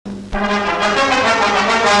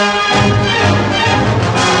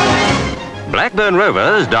Blackburn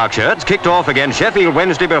Rovers, dark shirts, kicked off against Sheffield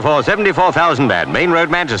Wednesday before 74,000 at Maine Road,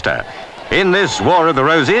 Manchester. In this War of the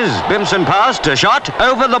Roses, Bimpson passed a shot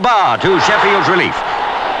over the bar to Sheffield's relief.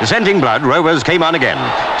 Scenting blood, Rovers came on again.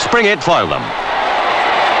 Springett foiled them.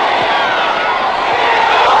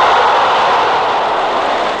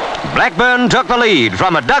 Blackburn took the lead.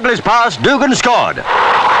 From a Douglas pass, Dougan scored.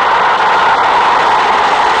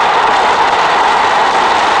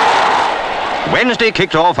 Wednesday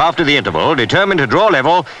kicked off after the interval, determined to draw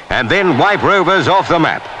level and then wipe Rovers off the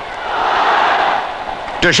map.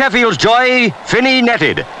 To Sheffield's joy, Finney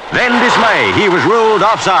netted. Then dismay, he was ruled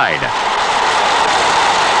offside.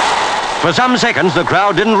 For some seconds, the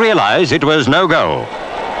crowd didn't realise it was no goal.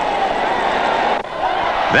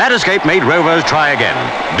 That escape made Rovers try again.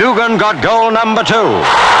 Dougan got goal number 2.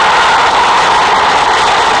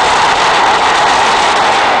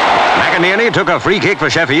 McAnearney took a free kick for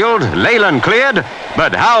Sheffield. Leyland cleared,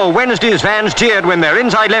 but how Wednesday's fans cheered when their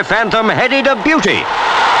inside left Fantham headed a beauty.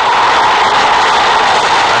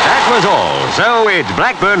 But that was all. So it's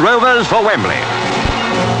Blackburn Rovers for Wembley.